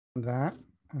that.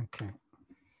 Okay.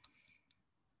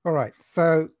 All right.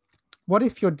 So what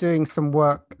if you're doing some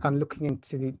work and looking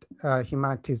into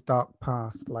humanity's dark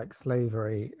past, like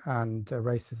slavery and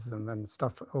racism and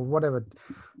stuff, or whatever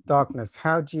darkness?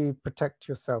 How do you protect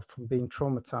yourself from being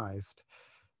traumatized?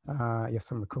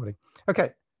 Yes, I'm recording.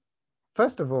 Okay.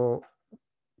 First of all,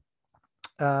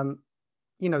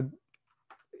 you know,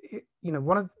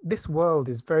 this world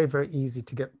is very, very easy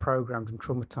to get programmed and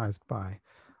traumatized by,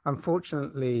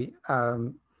 unfortunately.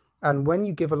 And when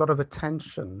you give a lot of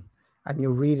attention and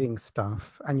you're reading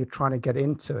stuff and you're trying to get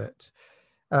into it,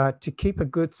 to keep a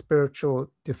good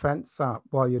spiritual defense up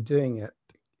while you're doing it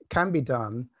can be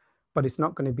done, but it's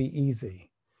not going to be easy.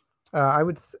 I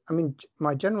mean,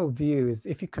 my general view is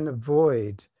if you can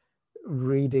avoid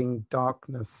reading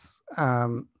darkness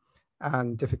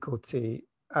and difficulty,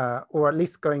 or at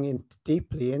least going in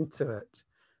deeply into it,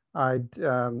 I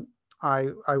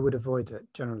would avoid it,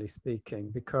 generally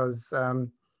speaking, because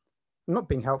I'm not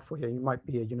being helpful here. You might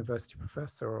be a university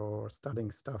professor or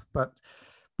studying stuff, but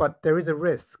there is a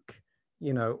risk,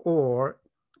 or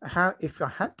if I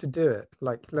had to do it,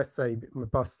 like let's say my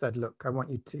boss said, look, I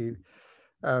want you to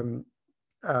um,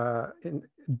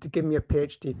 to give me a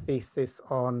PhD thesis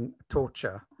on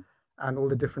torture and all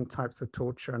the different types of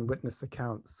torture and witness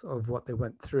accounts of what they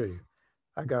went through.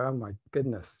 I go, oh my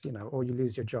goodness, or you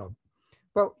lose your job.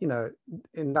 Well,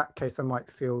 in that case, I might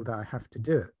feel that I have to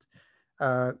do it.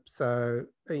 So,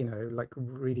 like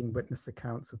reading witness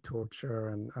accounts of torture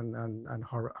and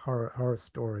horror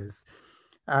stories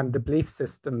and the belief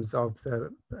systems of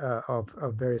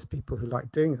of various people who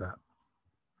like doing that.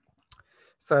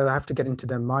 So I have to get into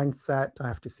their mindset. I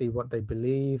have to see what they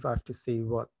believe. I have to see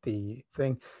what the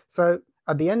thing. So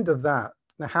at the end of that,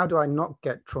 now how do I not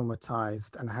get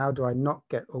traumatized and how do I not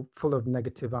get full of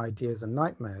negative ideas and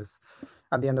nightmares?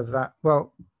 At the end of that,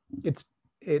 well, it's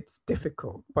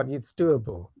difficult, but it's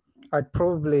doable. I'd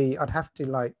have to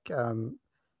like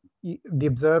the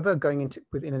observer going into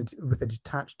with a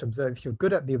detached observer. If you're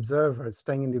good at the observer,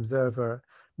 staying in the observer,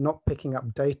 not picking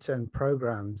up data and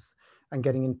programs and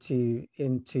getting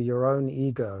into your own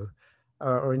ego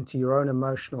or into your own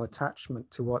emotional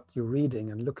attachment to what you're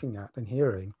reading and looking at and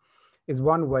hearing, is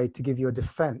one way to give you a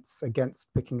defense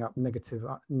against picking up negative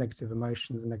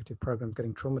emotions and negative programs,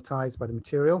 getting traumatized by the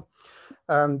material.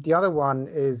 The other one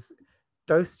is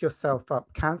dose yourself up,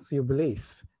 cancel your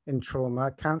belief in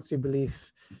trauma, cancel your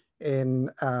belief in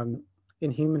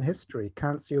human history,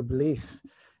 cancel your belief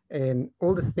in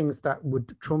all the things that would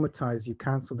traumatize you,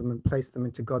 cancel them and place them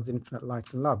into God's infinite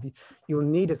light and love. You'll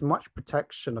need as much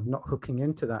protection of not hooking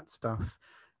into that stuff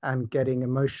and getting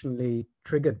emotionally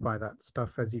triggered by that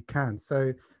stuff as you can.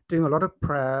 So doing a lot of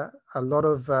prayer, a lot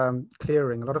of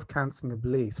clearing, a lot of canceling of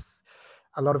beliefs,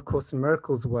 a lot of Course in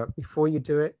Miracles work before you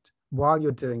do it, while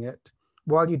you're doing it.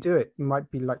 While you do it, you might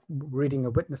be like reading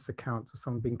a witness account of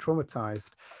someone being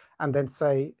traumatized and then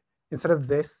say, instead of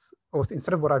this, or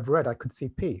instead of what I've read, I could see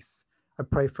peace. I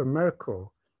pray for a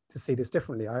miracle to see this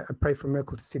differently. I pray for a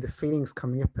miracle to see the feelings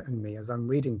coming up in me as I'm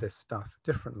reading this stuff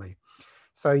differently.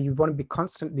 So you want to be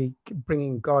constantly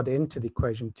bringing God into the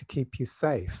equation to keep you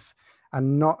safe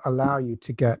and not allow you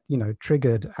to get,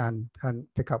 triggered and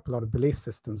pick up a lot of belief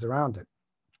systems around it.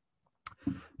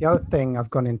 The other thing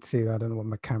I've gone into, I don't know what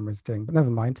my camera's doing, but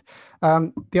never mind.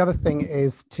 The other thing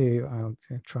is to, I'll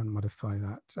try and modify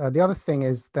that. The other thing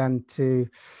is then to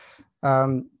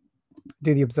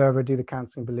do the observer, do the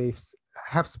cancelling beliefs,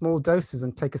 have small doses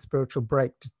and take a spiritual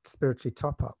break to spiritually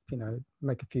top up,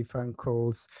 make a few phone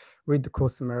calls, read the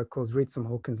Course in Miracles, read some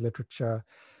Hawkins literature,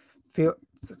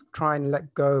 try and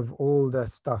let go of all the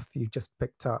stuff you just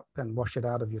picked up and wash it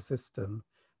out of your system.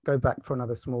 Go back for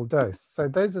another small dose. So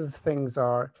those are the things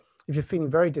are, if you're feeling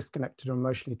very disconnected or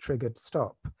emotionally triggered,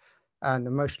 stop and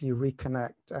emotionally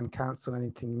reconnect and cancel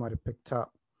anything you might have picked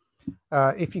up.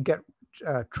 If you get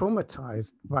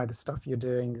traumatized by the stuff you're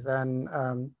doing, then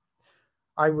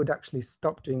I would actually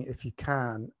stop doing it if you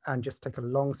can and just take a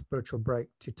long spiritual break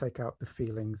to take out the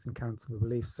feelings and cancel the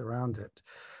beliefs around it.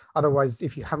 Otherwise,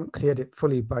 if you haven't cleared it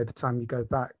fully by the time you go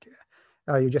back,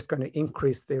 you're just going to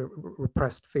increase the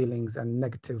repressed feelings and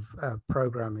negative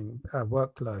programming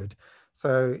workload.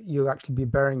 So you'll actually be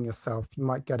burying yourself. You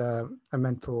might get a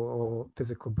mental or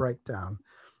physical breakdown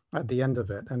at the end of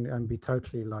it and be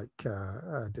totally like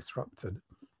disrupted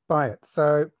by it.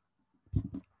 So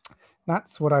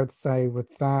that's what I would say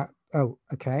with that. Oh,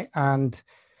 okay. And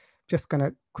just going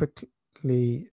to quickly